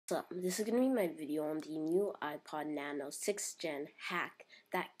So this is going to be my video on the new iPod Nano 6th Gen hack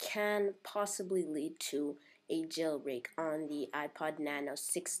that can possibly lead to a jailbreak on the iPod Nano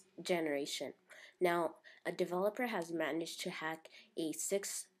 6th generation. Now, a developer has managed to hack a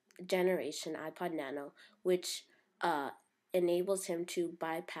 6th generation iPod Nano, which enables him to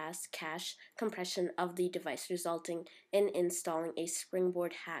bypass cache compression of the device, resulting in installing a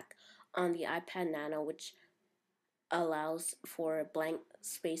springboard hack on the iPad Nano, which allows for blank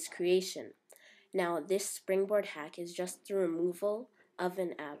space creation. Now, this springboard hack is just the removal of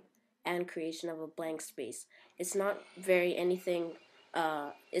an app and creation of a blank space. It's not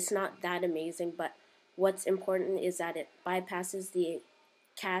it's not that amazing, but what's important is that it bypasses the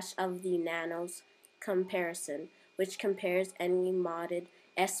cache of the Nano's comparison, which compares any modded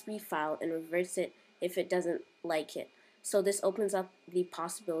SB file and reverts it if it doesn't like it. So this opens up the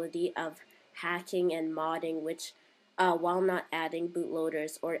possibility of hacking and modding, which while not adding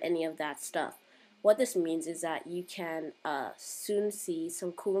bootloaders or any of that stuff. What this means is that you can soon see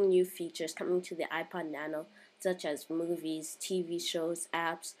some cool new features coming to the iPod Nano, such as movies, TV shows,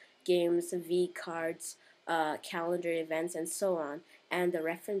 apps, games, V cards, calendar events, and so on. And the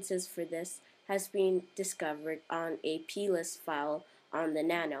references for this has been discovered on a plist file on the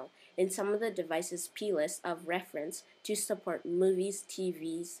Nano. In some of the devices, plist of reference to support movies,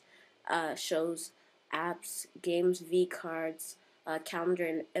 TVs, shows, apps, games, V cards, calendar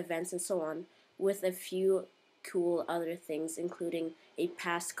and events, and so on, with a few cool other things, including a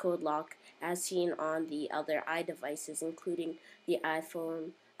passcode lock as seen on the other iDevices, including the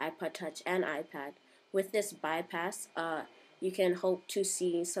iPhone, iPod Touch, and iPad. With this bypass, you can hope to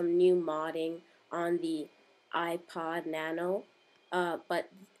see some new modding on the iPod Nano, but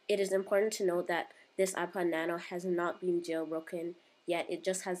it is important to note that this iPod Nano has not been jailbroken yet. It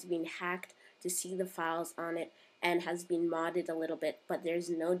just has been hacked to see the files on it and has been modded a little bit, but there's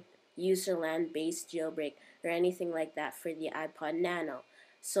no userland based jailbreak or anything like that for the iPod Nano.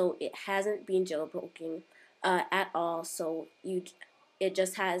 So it hasn't been jailbroken at all. So it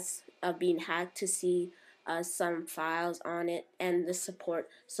just has been hacked to see some files on it and the support.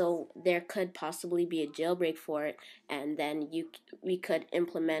 So there could possibly be a jailbreak for it, and then we could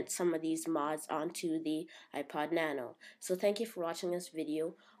implement some of these mods onto the iPod Nano. So thank you for watching this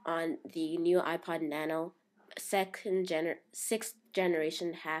video on the new iPod Nano sixth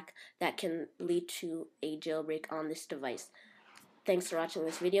generation hack that can lead to a jailbreak on this device. Thanks for watching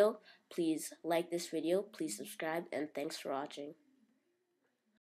this video. Please like this video, please subscribe, and thanks for watching.